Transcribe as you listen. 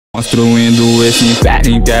Construindo esse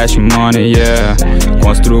império em cash money, yeah.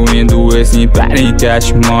 Construindo esse império em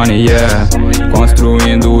cash money, yeah.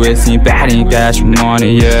 Construindo esse império em cash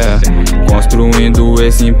money, yeah. Construindo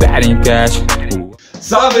esse império em cash.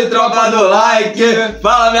 Salve, tropa do like!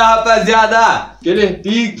 Fala, minha rapaziada! Aquele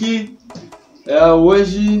pique.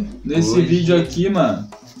 Hoje, nesse vídeo aqui, mano.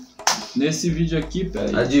 Nesse vídeo aqui,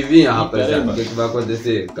 peraí. Adivinha, rapaziada, o que vai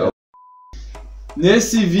acontecer? Calma.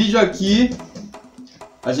 Nesse vídeo aqui,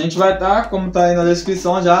 a gente vai estar, como tá aí na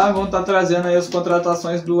descrição já, vamos estar trazendo aí as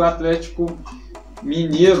contratações do Atlético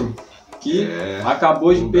Mineiro, que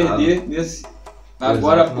acabou de perder nesse,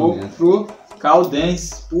 agora há pouco pro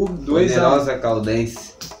Caldense por 2-1.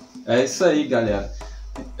 Caldense. É isso aí, galera.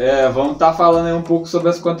 Vamos estar falando aí um pouco sobre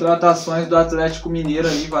as contratações do Atlético Mineiro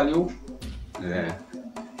aí, valeu?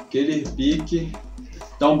 Aquele pique.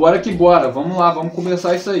 Então bora que bora, vamos lá, vamos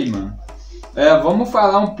começar isso aí, mano. Vamos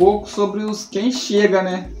falar um pouco sobre quem chega,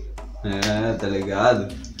 né? Tá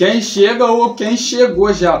ligado? Quem chega ou quem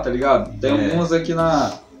chegou já, tá ligado? Tem alguns aqui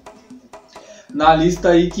na lista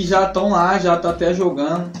aí que já estão lá, já tá até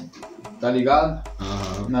jogando, tá ligado?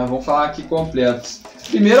 Nós vamos falar aqui completos.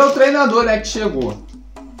 Primeiro é o treinador, né, que chegou.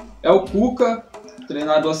 É o Cuca, o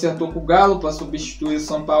treinador acertou com o Galo para substituir o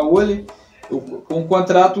Sampaoli, com um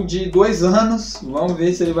contrato de 2 anos. Vamos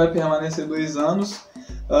ver se ele vai permanecer 2 anos.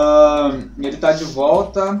 Ele está de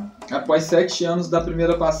volta após 7 anos da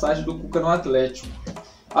primeira passagem do Cuca no Atlético.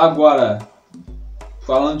 Agora,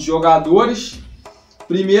 falando de jogadores,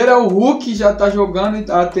 primeiro é o Hulk, já está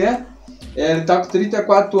jogando até. Ele está com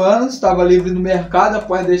 34 anos, estava livre no mercado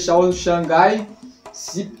após deixar o Xangai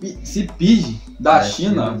Sipige da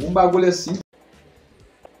China, algum bagulho assim.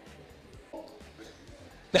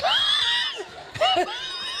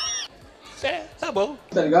 Tá bom.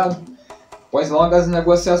 Tá ligado? Após longas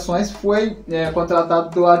negociações, foi contratado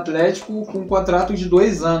pelo Atlético com um contrato de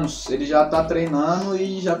 2 anos. Ele já tá treinando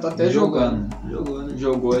e já tá até jogando. Jogou, né?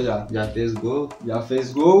 Jogou já. Já fez gol. Já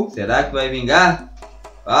fez gol. Será que vai vingar?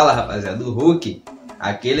 Fala, rapaziada, do Hulk.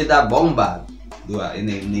 Aquele da bomba.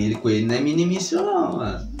 Ele com ele não é mini míssil não,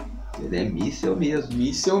 mano. Ele é míssil mesmo.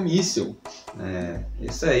 Míssil.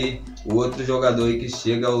 Isso aí. O outro jogador aí que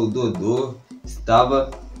chega, o Dodô,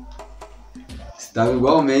 estava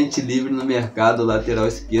igualmente livre no mercado, lateral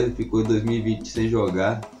esquerdo, ficou em 2020 sem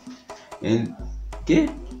jogar.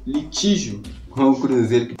 Litígio com o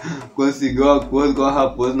Cruzeiro, que conseguiu um acordo com a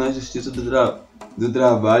Raposa na Justiça do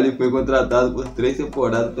Trabalho e foi contratado por 3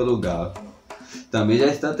 temporadas pelo Galo. Também já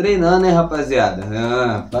está treinando, né, rapaziada?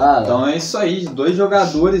 Fala. Então é isso aí, 2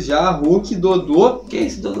 jogadores já, Hulk e Dodô. Que é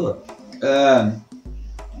esse Dodô?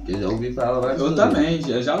 Que eu já ouvi falar vários. Eu também,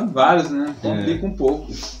 já vários, né? Complica um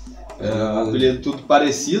pouco. Apelido tudo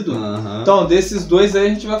parecido. Então, desses 2 aí a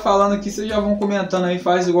gente vai falando aqui, vocês já vão comentando aí,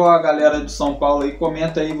 faz igual a galera de São Paulo aí,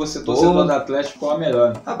 comenta aí, você torcedor do Atlético, qual a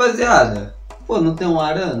melhor. Rapaziada, não tem um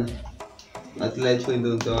Arana? O Atlético ainda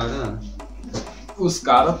não tem um Arana? Os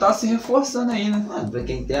caras tá se reforçando aí, né? Pra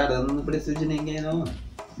quem tem Arana não precisa de ninguém não.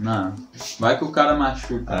 Não, vai que o cara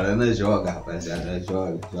machuca. Arana joga, rapaziada,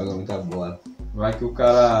 joga muita bola. Vai que o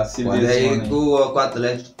cara se lesiona. Pode aí que o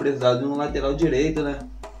Atlético precisar de um lateral direito, né?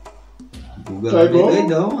 O Galo Tá é meio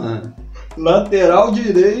doidão, mano. Lateral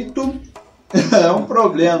direito é um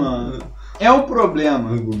problema.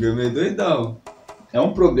 O Guga é meio doidão. É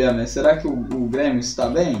um problema. Será que o Grêmio está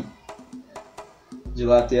bem? De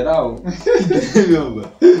lateral?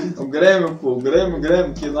 O Grêmio,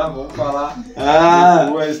 que nós vamos falar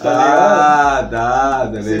depois, tá ligado? Tá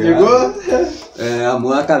Você ligado? ligou?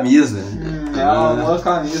 Amor à camisa. Amor à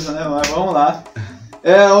camisa, né? Mas vamos lá.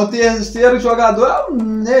 O terceiro jogador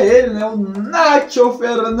é ele, né? O Nacho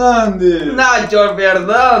Fernandes.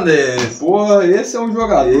 Porra, esse é um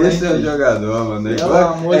jogador. Esse é um jogador, mano.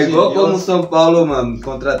 É igual como o São Paulo, mano,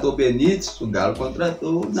 contratou o Benítez, o Galo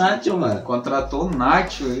contratou o Nacho, mano. Contratou o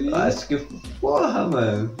Nacho. Acho que, porra,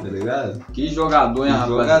 mano, tá ligado? Que jogador, hein,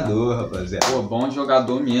 rapaziada? Rapaziada. Pô, bom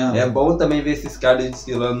jogador mesmo. É bom também ver esses caras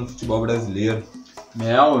desfilando no futebol brasileiro.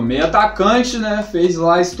 O meio atacante, né? Fez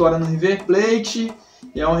lá a história no River Plate.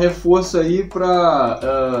 E é um reforço aí pro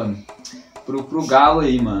Galo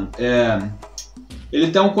aí, mano.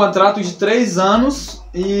 Ele tem um contrato de 3 anos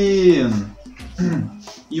e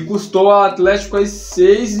custou ao Atlético aí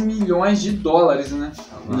 6 milhões de dólares, né?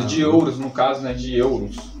 De euros, no caso, né? De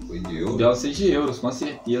euros. Foi de euros? Deve ser de euros, com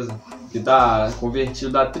certeza. Que tá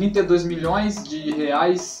convertido a 32 milhões de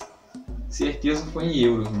reais. Certeza foi em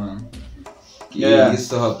euros, mano. Que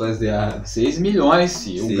isso, rapaziada. 6 milhões,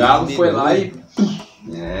 filho. O Galo foi lá e...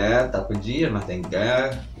 tá com dinheiro, mas tem que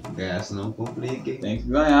ganhar. Ganhar, senão complica, hein? Tem que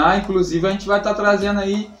ganhar. Inclusive, a gente vai estar trazendo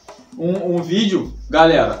aí um vídeo,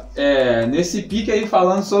 galera, nesse pique aí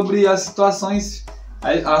falando sobre as situações,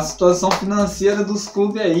 a situação financeira dos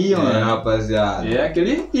clubes aí, mano. Rapaziada.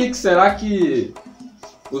 Aquele pique, será que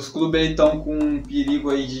os clubes aí estão com um perigo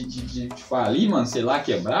aí de falir, mano? Sei lá,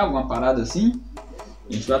 quebrar, alguma parada assim?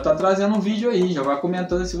 A gente vai estar trazendo um vídeo aí, já vai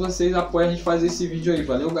comentando se vocês apoiam a gente fazer esse vídeo aí,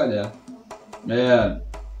 valeu, galera?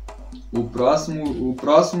 O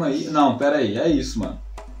próximo aí, não, pera aí, é isso, mano.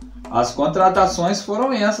 As contratações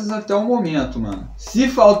foram essas até o momento, mano. Se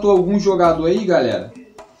faltou algum jogador aí, galera,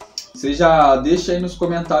 você já deixa aí nos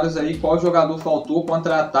comentários aí qual jogador faltou,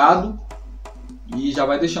 contratado. E já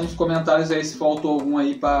vai deixando nos comentários aí se faltou algum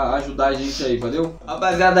aí pra ajudar a gente aí, valeu?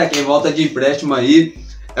 Rapaziada, quem volta de empréstimo aí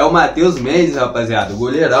é o Matheus Mendes, rapaziada. O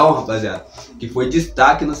goleirão, rapaziada. Que foi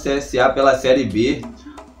destaque no CSA pela Série B.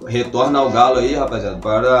 Retorna ao Galo aí, rapaziada,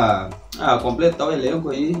 para completar o elenco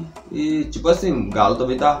aí. E tipo assim, o Galo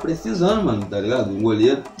também tava precisando, mano, tá ligado? Um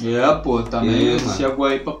goleiro. Pô, também chegou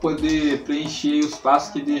aí pra poder preencher os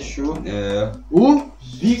passos que deixou. O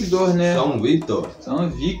Victor, né? São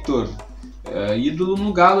Victor. Ídolo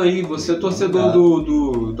no Galo aí. Você torcedor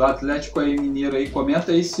do Atlético aí, Mineiro aí,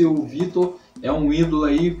 comenta aí se o Victor é um ídolo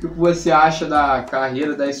aí. O que você acha da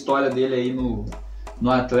carreira, da história dele aí no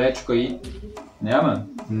Atlético aí, né, mano?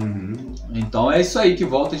 Então é isso aí, que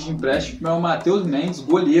volta de empréstimo é o Matheus Mendes,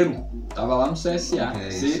 goleiro. Tava lá no CSA.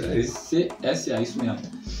 CSA, isso mesmo.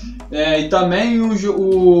 E também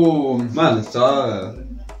o... Mano, só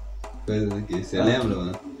coisa aqui, você lembra,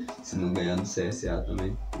 mano? Se não ganhar no CSA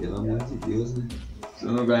também, pelo amor de Deus, né? Se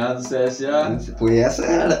não ganhar do CSA...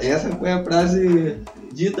 Essa foi a frase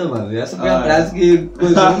dita, mano. Essa foi a frase que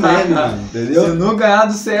coisou o meme, mano, entendeu? Se não ganhar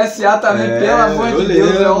do CSA também, pelo amor de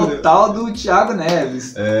Deus, é o tal do Thiago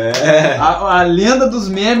Neves. A lenda dos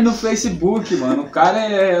memes no Facebook, mano. O cara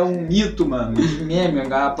é um mito, mano, de meme.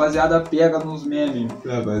 A rapaziada pega nos memes.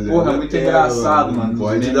 Porra, é muito engraçado, mano. Não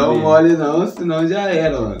pode dar um mole não, senão já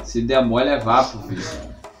era, mano. Se der mole é vapo,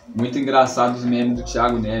 filho. Muito engraçado os memes do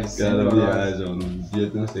Thiago Neves. Cara, viaja, no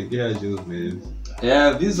dia não sei que reagiu os memes.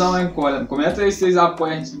 Visão, hein, Colin? Comenta aí se vocês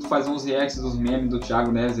apoiam a gente fazer uns reacts dos memes do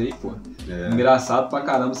Thiago Neves aí, pô. Engraçado pra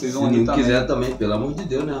caramba, vocês vão rir também. Se quiser também, pelo amor de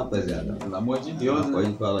Deus, né, rapaziada? Pelo amor de Deus, né?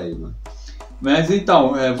 Pode falar aí, mano. Mas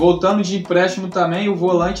então, voltando de empréstimo também, o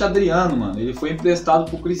volante Adriano, mano. Ele foi emprestado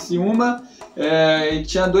pro Criciúma. Ele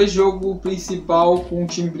tinha 2 jogos principal com o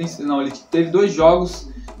time principal. Não, ele teve 2 jogos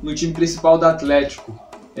no time principal do Atlético.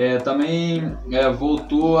 Também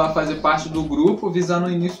voltou a fazer parte do grupo visando o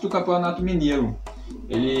início do Campeonato Mineiro.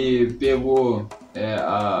 Ele pegou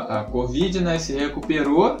a Covid, né, se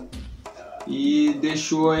recuperou e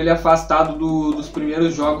deixou ele afastado dos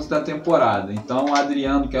primeiros jogos da temporada. Então o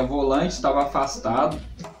Adriano, que é volante, estava afastado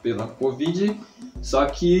pela Covid, só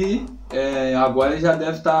que agora ele já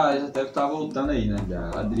deve estar voltando aí, né?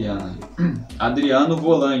 Adriano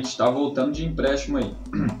volante, está voltando de empréstimo aí.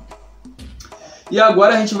 E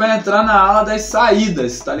agora a gente vai entrar na ala das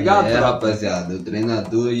saídas, tá ligado? Rapaziada, o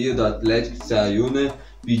treinador aí do Atlético saiu, né?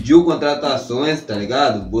 Pediu contratações, tá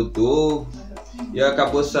ligado? Botou e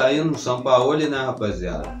acabou saindo no São Paulo, né,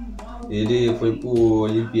 rapaziada? Ele foi pro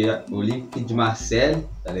Olympique de Marseille,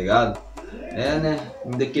 tá ligado? Né?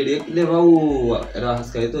 Ainda queria levar era o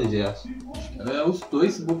Arrascaeta ou o Gerson? Os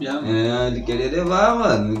dois se bobeando. Ele queria levar,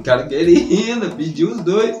 mano. O cara queria ainda, pediu os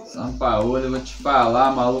 2. São Paulo, eu vou te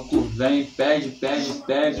falar, maluco, vem, pede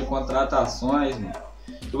contratações, mano.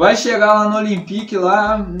 Tu vai chegar lá no Olympique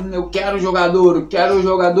lá, eu quero jogador, traga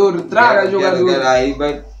jogador. Aí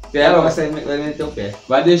vai meter o pé.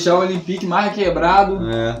 Vai deixar o Olympique mais quebrado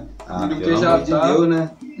do que já tá. Deus,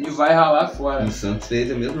 né? E vai ralar fora. O Santos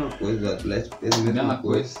fez a mesma coisa, o Atlético fez a mesma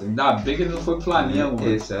coisa. Ainda bem que ele não foi pro Flamengo.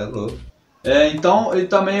 Esse é louco. Então, ele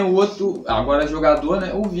também, o outro, agora jogador,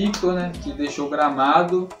 né? O Victor, né? Que deixou o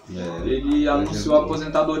gramado. Ele anunciou a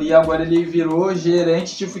aposentadoria, agora ele virou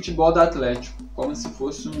gerente de futebol do Atlético. Como se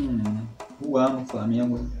fosse um Juan no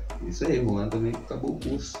Flamengo. Isso aí, Juan também acabou o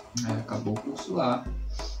curso. Acabou o curso lá.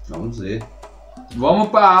 Vamos ver. Vamos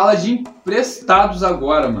pra ala de emprestados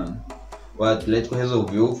agora, mano. O Atlético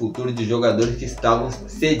resolveu o futuro de jogadores que estavam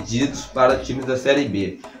cedidos para times da Série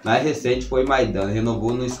B. Mais recente foi Maidana,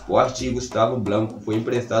 renovou no Forte, e Gustavo Blanco foi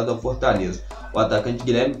emprestado ao Fortaleza. O atacante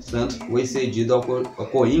Guilherme Santos foi cedido ao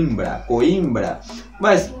Coimbra.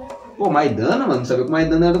 Mas, pô, Maidana, mano, não sabia que o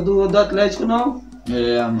Maidana era do Atlético, não.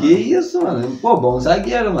 Mano. Que isso, mano. Pô, bom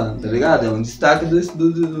zagueiro, mano, tá ligado? É um destaque dos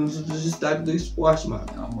destaques do esporte, mano.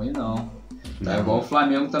 Não, ruim não. É igual o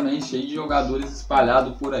Flamengo também, cheio de jogadores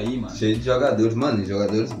espalhados por aí, mano. Cheio de jogadores, mano,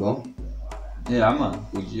 jogadores bons. Mano,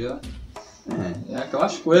 podia...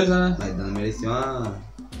 aquelas coisas, né? Mas não merecia uma...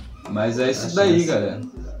 Mas é isso daí, galera.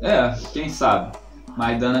 Quem sabe.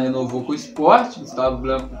 Maidana renovou com o Forte, Gustavo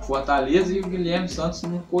Blanco com Fortaleza e o Guilherme Santos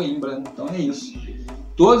no Coimbra. Então é isso.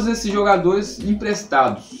 Todos esses jogadores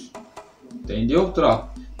emprestados. Entendeu, tropa?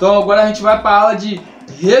 Então agora a gente vai para a aula de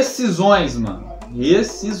rescisões, mano.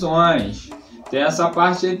 Rescisões. Tem essa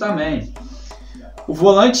parte aí também. O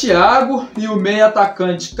volante Thiago e o meio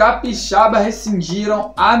atacante Capixaba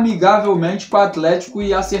rescindiram amigavelmente com o Atlético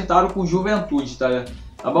e acertaram com o Juventude,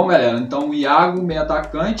 tá bom, galera? Então o Iago, meio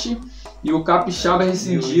atacante, e o Capixaba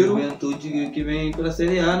rescindiram. E o Juventude que vem pra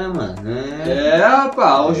Série A, né, mano?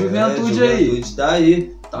 Rapaz, o Juventude aí. Juventude tá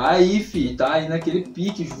aí. Tá aí, fi. Tá aí naquele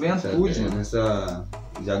pique, Juventude, mano.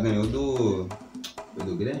 Já ganhou do... Foi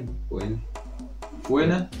do Grêmio? Foi, né? Foi,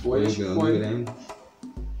 né? Foi, acho que foi. Do Grêmio.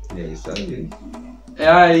 É isso aí.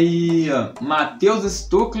 Aí, Matheus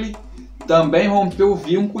Stuckli também rompeu o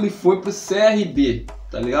vínculo e foi pro CRB,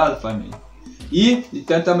 tá ligado, família? E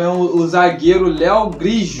tem também o zagueiro Léo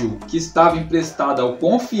Grigio, que estava emprestado ao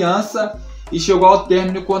Confiança e chegou ao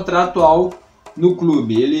término contratual no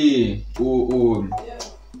clube.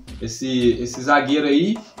 Esse zagueiro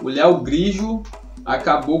aí, o Léo Grigio,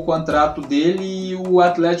 acabou o contrato dele e o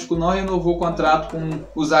Atlético não renovou o contrato com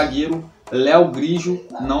o zagueiro Léo Grigio,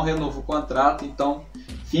 não renovou o contrato, então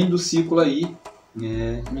fim do ciclo aí,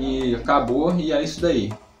 e acabou, e é isso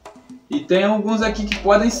daí. E tem alguns aqui que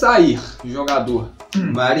podem sair, jogador.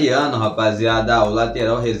 Mariano, rapaziada, o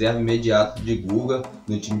lateral reserva imediato de Guga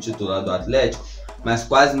no time titular do Atlético, mas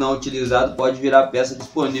quase não utilizado, pode virar peça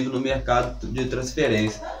disponível no mercado de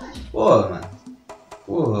transferência. Pô, mano,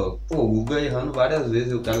 o Guga errando várias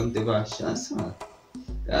vezes, o cara não teve uma chance, mano.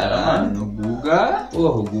 Mano, o Guga...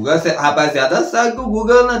 Porra, o Guga, rapaziada, sabe que o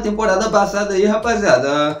Guga na temporada passada aí,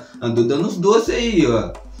 rapaziada, andou dando uns doces aí,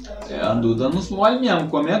 ó. Andou dando uns mole mesmo.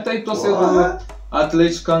 Comenta aí, torcedor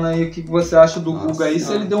atleticano aí, o que você acha do Guga aí,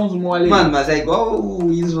 se ele deu uns mole aí. Mano, mas é igual o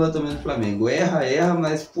Isla também do Flamengo. Erra,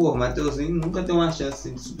 mas, pô, o Mateuzinho nunca tem uma chance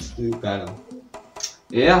de substituir o cara.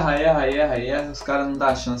 Erra, os caras não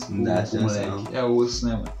dão chance pro chance, moleque. não. É osso,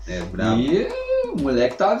 né, mano? É, bravo. E o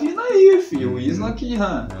moleque tá vindo aí, filho. O Isla aqui,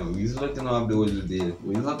 O Isla que não abre o olho dele.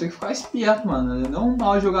 O Isla tem que ficar esperto, mano. Ele não é um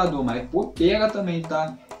mau jogador, mas pô, pega também,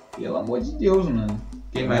 tá? Pelo amor de Deus, mano.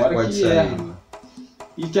 Quem mais pode sair, mano?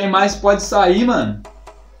 E quem mais pode sair, mano,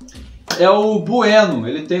 é o Bueno.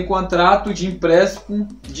 Ele tem contrato de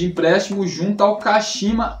empréstimo junto ao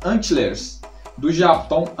Kashima Antlers, do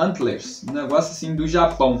Japão. Antlers, um negócio assim do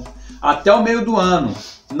Japão. Até o meio do ano.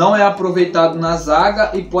 Não é aproveitado na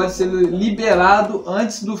zaga e pode ser liberado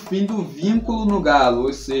antes do fim do vínculo no Galo.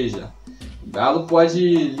 Ou seja, o Galo pode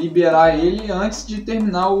liberar ele antes de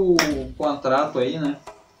terminar o contrato aí, né?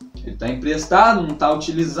 Ele tá emprestado, não tá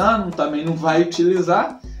utilizando, também não vai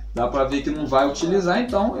utilizar. Dá pra ver que não vai utilizar,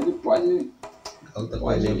 então ele pode... Tá com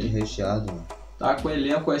o elenco recheado, mano. Tá com o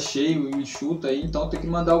elenco cheio e enxuto aí, então tem que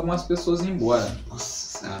mandar algumas pessoas embora.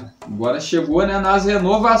 Nossa senhora. Agora chegou, né, nas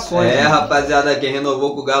renovações. Né? Rapaziada, quem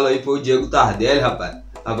renovou com o Galo aí foi o Diego Tardelli,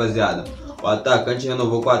 rapaziada. O atacante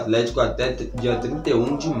renovou com o Atlético até dia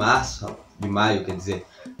 31 de março, de maio, quer dizer.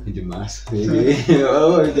 De março.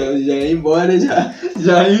 já ia embora, já.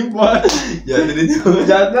 Já ia embora.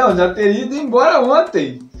 Já teria ido embora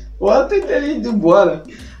ontem. Ontem teria ido embora.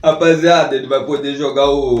 Rapaziada, ele vai poder jogar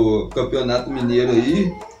o Campeonato Mineiro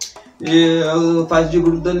aí. E a fase de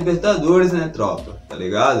grupo da Libertadores, né, tropa? Tá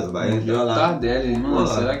ligado? Vai jogar lá. Tardelli, mano.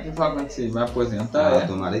 Será que vai acontecer? Vai aposentar?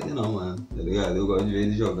 Tomara que não, mano. Tá ligado? Eu gosto de ver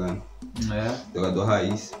ele jogando. Jogador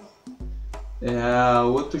raiz.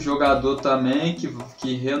 Outro jogador também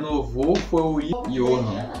que renovou foi o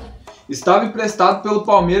Johan. Estava emprestado pelo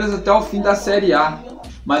Palmeiras até o fim da Série A,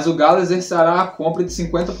 mas o Galo exercerá a compra de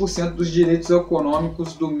 50% dos direitos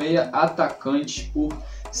econômicos do meia atacante por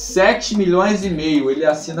 7,5 milhões. Ele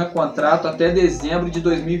assina contrato até dezembro de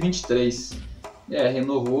 2023.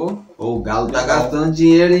 Renovou. O Galo tá gastando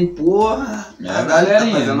dinheiro, hein, porra. A galera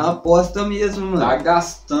tá fazendo aposta mesmo, mano. Tá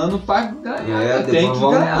gastando pra ganhar. Tem que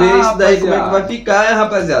vamos ganhar, ver isso daí, como é que vai ficar, hein,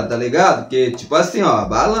 rapaziada, tá ligado? Porque, tipo assim, ó, a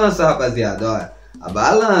balança, rapaziada, ó. A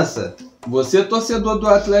balança. Você, torcedor do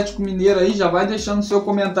Atlético Mineiro aí, já vai deixando seu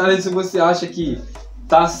comentário aí se você acha que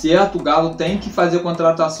tá certo, o Galo tem que fazer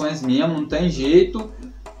contratações mesmo, não tem jeito.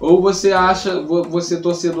 Ou você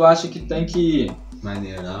torcedor, acha que tem que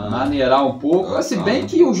maneirar um pouco. Se bem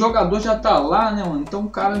que o jogador já tá lá, né, mano? Então o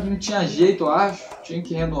cara não tinha jeito, eu acho. Tinha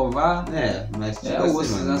que renovar. Mas tipo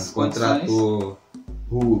assim, mano, contratou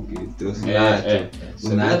Hulk, trouxe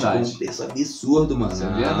o Nath com um preço absurdo, mano. Isso é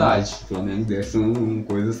verdade. O Flamengo desse uma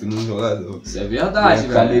coisa assim num jogador. Isso é verdade, velho.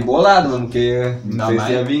 Ficar meio bolado, mano, porque não sei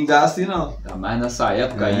se ia vingar assim, não. Ainda mais nessa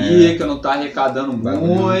época aí, que não tá arrecadando muito.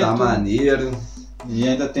 Não tá maneiro. E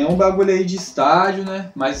ainda tem um bagulho aí de estádio,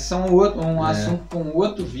 né? Mas isso é um assunto para um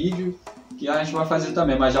outro vídeo que a gente vai fazer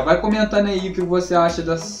também. Mas já vai comentando aí o que você acha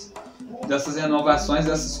dessas renovações,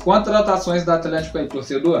 dessas contratações da Atlético aí,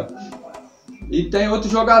 torcedor. E tem outro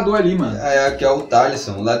jogador ali, mano. Que é o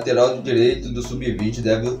Thalisson, o lateral direito do Sub-20,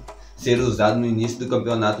 deve ser usado no início do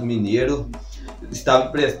Campeonato Mineiro. Estava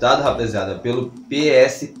emprestado, rapaziada, pelo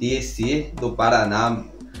PSTC do Paraná,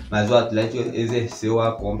 mas o Atlético exerceu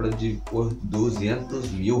a compra por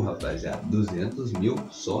 200 mil, rapaziada. 200 mil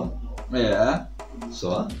só?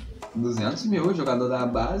 Só? 200 mil, jogador da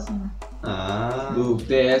base, né? Do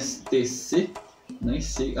PSTC, nem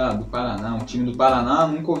sei, do Paraná, um time do Paraná,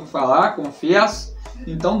 nunca ouvi falar, confesso.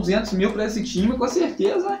 Então 200 mil para esse time, com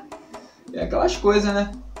certeza, é aquelas coisas,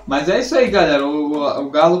 né? Mas é isso aí, galera. O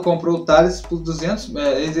Galo comprou o Thales por 200,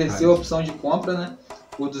 exerceu a opção de compra, né?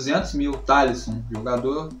 Por 200 mil, Thalisson,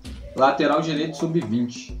 jogador lateral direito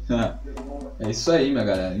sub-20. É isso aí, minha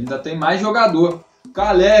galera. Ainda tem mais jogador.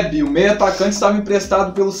 Caleb, o meio atacante, estava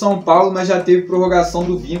emprestado pelo São Paulo, mas já teve prorrogação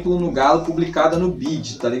do vínculo no Galo, publicada no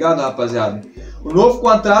BID, tá ligado, rapaziada? O novo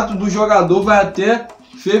contrato do jogador vai até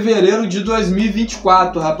fevereiro de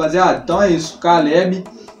 2024, rapaziada. Então é isso, Caleb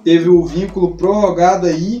teve o vínculo prorrogado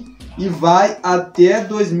aí e vai até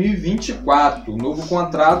 2024. O novo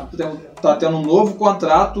contrato, tá tendo um novo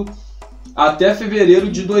contrato até fevereiro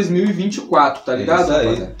de 2024, tá ligado?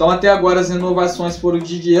 Então até agora as renovações foram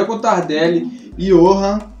de Diego Tardelli,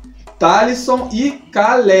 Johan, Thalisson e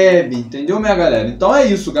Caleb, entendeu, minha galera? Então é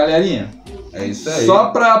isso, galerinha. É isso aí. Só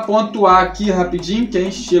pra pontuar aqui rapidinho, quem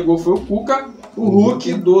chegou foi o Cuca, o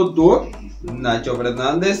Hulk, Dodô, Nacho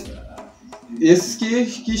Fernandes. Esses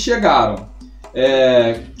que chegaram.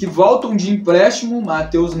 Que voltam de empréstimo,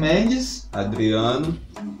 Matheus Mendes, Adriano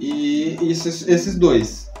e esses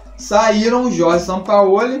dois. Saíram o Jorge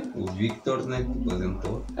Sampaoli, o Victor, né, que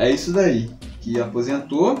aposentou. É isso daí, que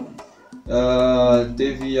aposentou.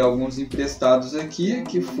 Teve alguns emprestados aqui,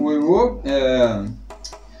 que foi o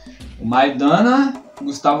Maidana,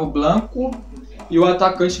 Gustavo Blanco e o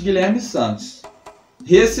atacante Guilherme Santos.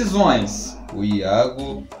 Rescisões. O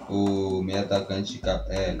Iago, o meio atacante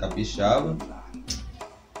Capixaba.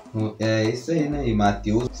 É isso aí, né? E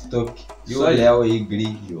Matheus Stock. E o Léo aí,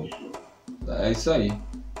 Grigio. É isso aí.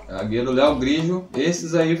 Zagueiro Léo Grigio.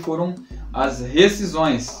 Esses aí foram as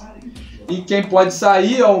rescisões. E quem pode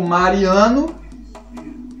sair é o Mariano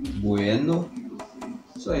Bueno.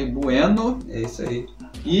 Isso aí, Bueno. É isso aí.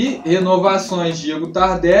 E renovações, Diego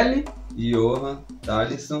Tardelli, Johan,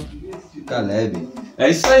 Thalisson, Caleb. É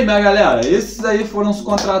isso aí, minha galera. Esses aí foram os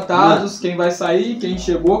contratados. Quem vai sair, quem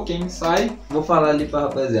chegou, quem sai. Vou falar ali pra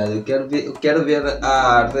rapaziada. Eu quero ver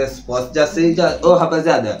a resposta.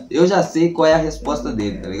 Rapaziada, eu já sei qual é a resposta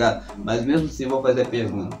dele, tá ligado? Mas mesmo assim vou fazer a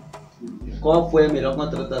pergunta. Qual foi a melhor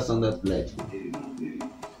contratação do Atlético?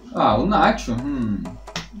 O Nacho.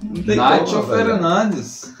 Nacho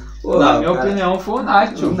Fernandes. Na minha opinião foi o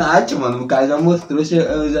Nacho. O Nacho, mano, o cara já mostrou,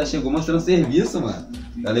 já chegou mostrando serviço, mano.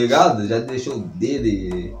 Tá ligado? Já deixou o dedo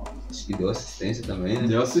e acho que deu assistência também, né?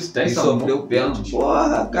 Deu assistência. E sofreu o pênalti.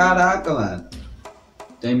 Porra, caraca, mano.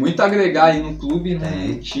 Tem muito a agregar aí no clube, né?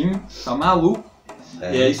 No time, tá maluco.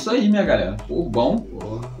 E é isso aí, minha galera. Pô, bom.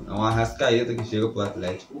 Porra, é uma Arrascaeta que chega pro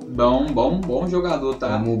Atlético. Bom jogador, tá?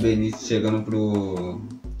 Como o Benítez chegando pro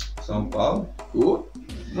São Paulo.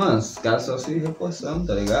 Mano, os caras só se reforçando,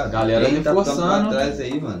 tá ligado? Galera reforçando. Tá atrás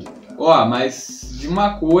aí, mano. Mas de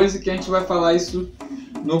uma coisa que a gente vai falar isso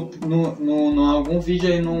no algum vídeo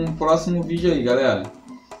aí, num próximo vídeo aí, galera.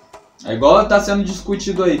 É igual tá sendo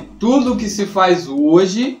discutido aí. Tudo que se faz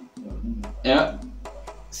hoje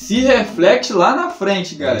se reflete lá na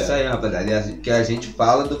frente, galera. É isso aí, rapaziada. Que a gente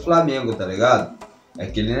fala do Flamengo, tá ligado? É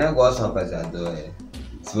aquele negócio, rapaziada.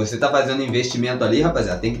 Se você tá fazendo investimento ali,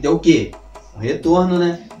 rapaziada, tem que ter o quê? Retorno,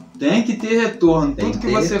 né? Tem que ter retorno. Tudo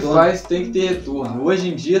que você faz tem que ter retorno. Hoje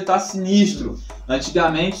em dia tá sinistro.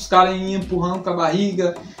 Antigamente os caras iam empurrando com a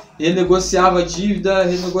barriga, renegociava a dívida,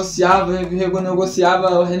 renegociava,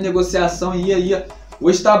 renegociação, ia.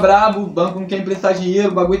 Hoje tá brabo, o banco não quer emprestar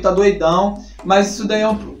dinheiro, o bagulho tá doidão. Mas isso daí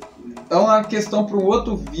é uma questão para um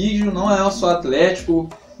outro vídeo, não é só Atlético.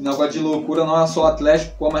 Negócio de loucura não é só o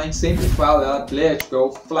Atlético, como a gente sempre fala, é o Atlético, é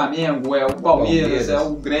o Flamengo, é o Palmeiras, é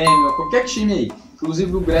o Grêmio, é qualquer time aí.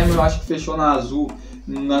 Inclusive o Grêmio eu acho que fechou na Azul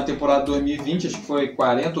na temporada 2020, acho que foi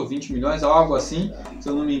 40 ou 20 milhões, algo assim, se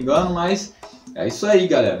eu não me engano, mas é isso aí,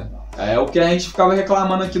 galera. É o que a gente ficava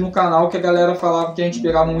reclamando aqui no canal, que a galera falava que a gente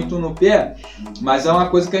pegava muito no pé, mas é uma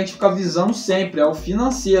coisa que a gente fica visando sempre, é o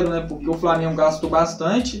financeiro, né? Porque o Flamengo gastou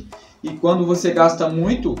bastante e quando você gasta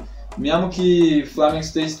muito, mesmo que o Flamengo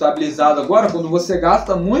esteja estabilizado agora, quando você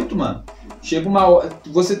gasta muito, mano, chega uma hora,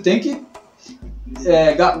 você tem que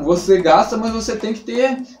você gasta, mas você tem que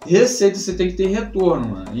ter receita, você tem que ter retorno,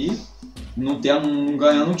 mano. E não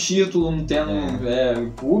ganhando título, não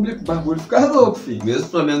tendo público, o bagulho fica louco, filho. Mesmo o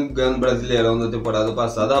Flamengo ganhando o Brasileirão da temporada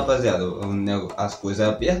passada, rapaziada, as coisas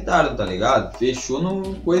apertaram, tá ligado? Fechou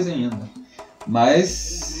no coisa ainda.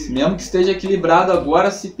 Mas, mesmo que esteja equilibrado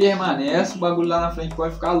agora, se permanece, o bagulho lá na frente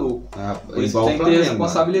pode ficar louco. Por isso tem que ter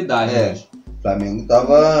responsabilidade, gente. O Flamengo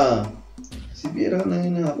tava se virando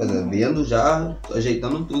aí, né, rapaziada? Vendo já,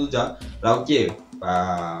 ajeitando tudo já. Pra o quê?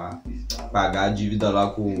 Pra pagar a dívida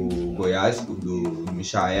lá com o Goiás, do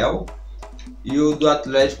Michael. E o do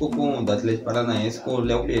Atlético do Atlético Paranaense com o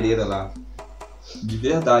Léo Pereira lá. De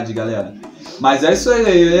verdade, galera. Mas é isso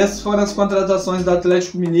aí, essas foram as contratações do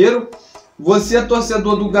Atlético Mineiro. Você é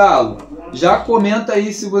torcedor do Galo, já comenta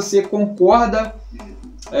aí se você concorda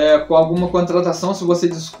com alguma contratação, se você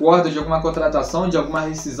discorda de alguma contratação, de alguma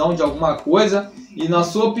rescisão, de alguma coisa. E na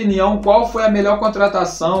sua opinião, qual foi a melhor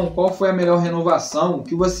contratação, qual foi a melhor renovação, o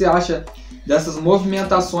que você acha dessas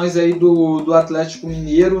movimentações aí do Atlético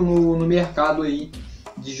Mineiro no mercado aí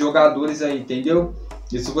de jogadores aí, entendeu?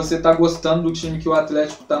 E se você tá gostando do time que o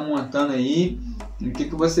Atlético tá montando aí, o que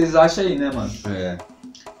vocês acham aí, né, mano?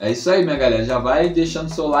 É isso aí, minha galera. Já vai deixando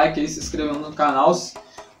seu like aí, se inscrevendo no canal,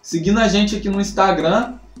 seguindo a gente aqui no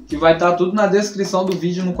Instagram, que vai estar tudo na descrição do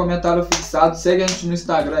vídeo, no comentário fixado. Segue a gente no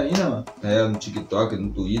Instagram aí, né, mano? No TikTok, no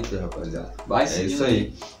Twitter, rapaziada. Vai seguindo. É isso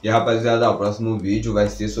aí. E, rapaziada, o próximo vídeo vai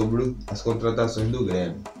ser sobre as contratações do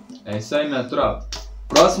Grêmio. É isso aí, minha tropa.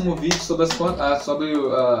 Próximo vídeo sobre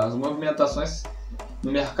as movimentações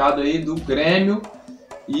no mercado aí do Grêmio.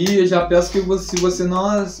 E eu já peço que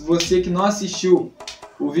você que não assistiu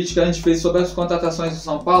o vídeo que a gente fez sobre as contratações do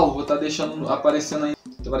São Paulo, vou estar deixando aparecendo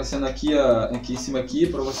aqui em cima aqui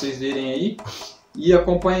para vocês verem aí. E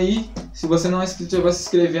acompanha aí. Se você não é inscrito, vai se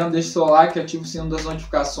inscrevendo, deixa seu like, ativa o sino das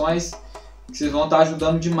notificações, que vocês vão estar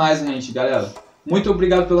ajudando demais a gente, galera. Muito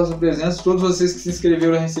obrigado pela sua presença, todos vocês que se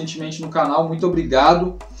inscreveram recentemente no canal, muito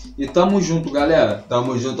obrado. E tamo junto, galera.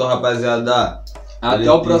 Tamo junto, rapaziada.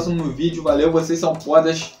 Até o próximo vídeo, valeu, vocês são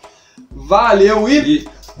fodas. Valeu e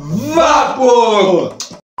vapor!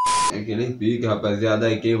 É aquele pique, rapaziada.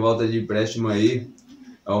 Aí quem volta de empréstimo aí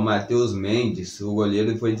é o Matheus Mendes. O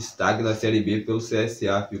goleiro foi destaque na Série B pelo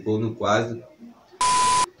CSA. Ficou no quase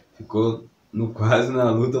na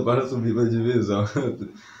luta para subir para divisão.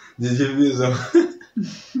 De divisão.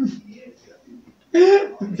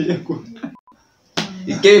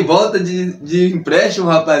 E quem volta de empréstimo,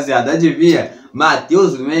 rapaziada, adivinha?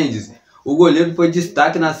 Matheus Mendes. O goleiro foi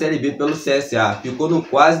destaque na Série B pelo CSA. Ficou no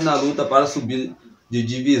quase na luta para subir de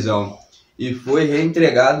divisão. E foi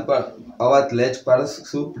reentregado ao Atlético para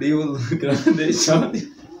suprir o deixão.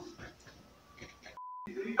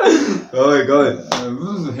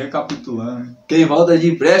 Recapitulando. Quem volta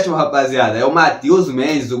de empréstimo, rapaziada, é o Matheus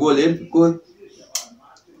Mendes. O goleiro ficou...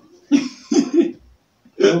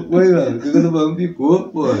 Foi, mano. O que eu tô falando? Ficou,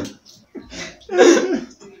 pô.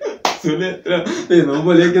 Soletrão. Não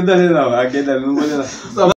vou ler aqui dali, não. Aqui dali não vou ler, não.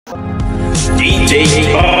 Só...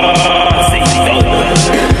 DJ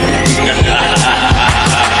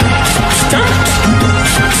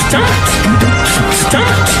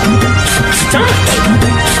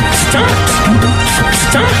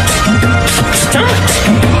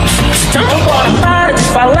Para de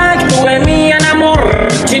falar que tu é minha namorada.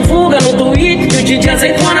 Divulga no Twitter que o DJ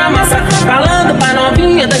aceitou na massa. Falando pra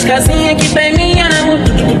novinha das casinhas que tem minha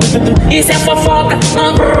namorada. Isso é fofoca,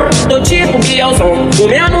 não. Tô tipo Bielzão,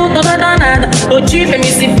 comendo toda danada. Tô tipo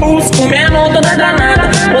MC Pulse, comendo toda danada.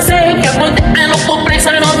 Não sei o que acontecendo, tô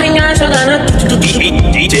pressa novinha jogando.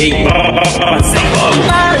 DJ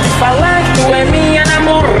Para de falar que tu é minha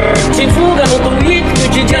namorada. Divulga no Twitter que o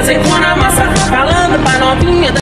DJ aceitou na massa. Falando pra novinha